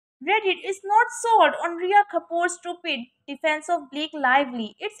Reddit is not sold on Rhea Kapoor's stupid defense of Blake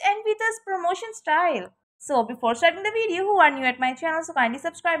Lively. It's Envita's promotion style. So before starting the video, who are new at my channel, so kindly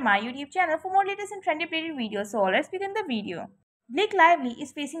subscribe my YouTube channel for more latest and trendy updated videos. So let's begin the video. Blake Lively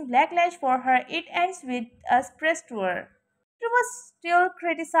is facing backlash for her It Ends With Us press tour. She was still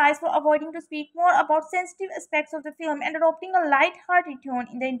criticized for avoiding to speak more about sensitive aspects of the film and adopting a light-hearted tone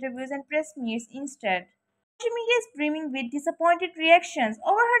in the interviews and press meets instead. Social media is brimming with disappointed reactions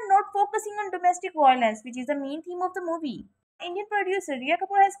over her not focusing on domestic violence, which is the main theme of the movie. Indian producer Rhea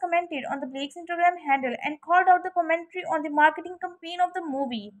Kapoor has commented on the Blake's Instagram handle and called out the commentary on the marketing campaign of the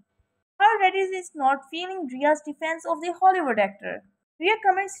movie. Her Reddit is not feeling Rhea's defense of the Hollywood actor. Rhea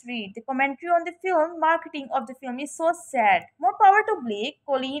comments read, the commentary on the film marketing of the film is so sad. More power to Blake,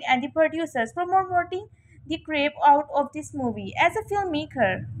 Colleen, and the producers for promoting the crap out of this movie. As a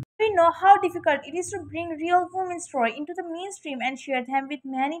filmmaker, we know how difficult it is to bring real women's story into the mainstream and share them with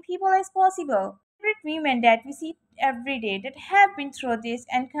many people as possible. Great women that we see every day that have been through this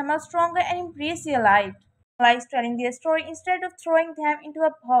and come out stronger and embrace their life. Likes telling their story instead of throwing them into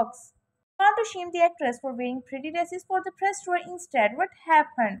a box. Want to shame the actress for wearing pretty dresses for the press tour instead. What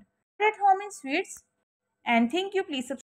happened? At home in sweets? And thank you, please subscribe.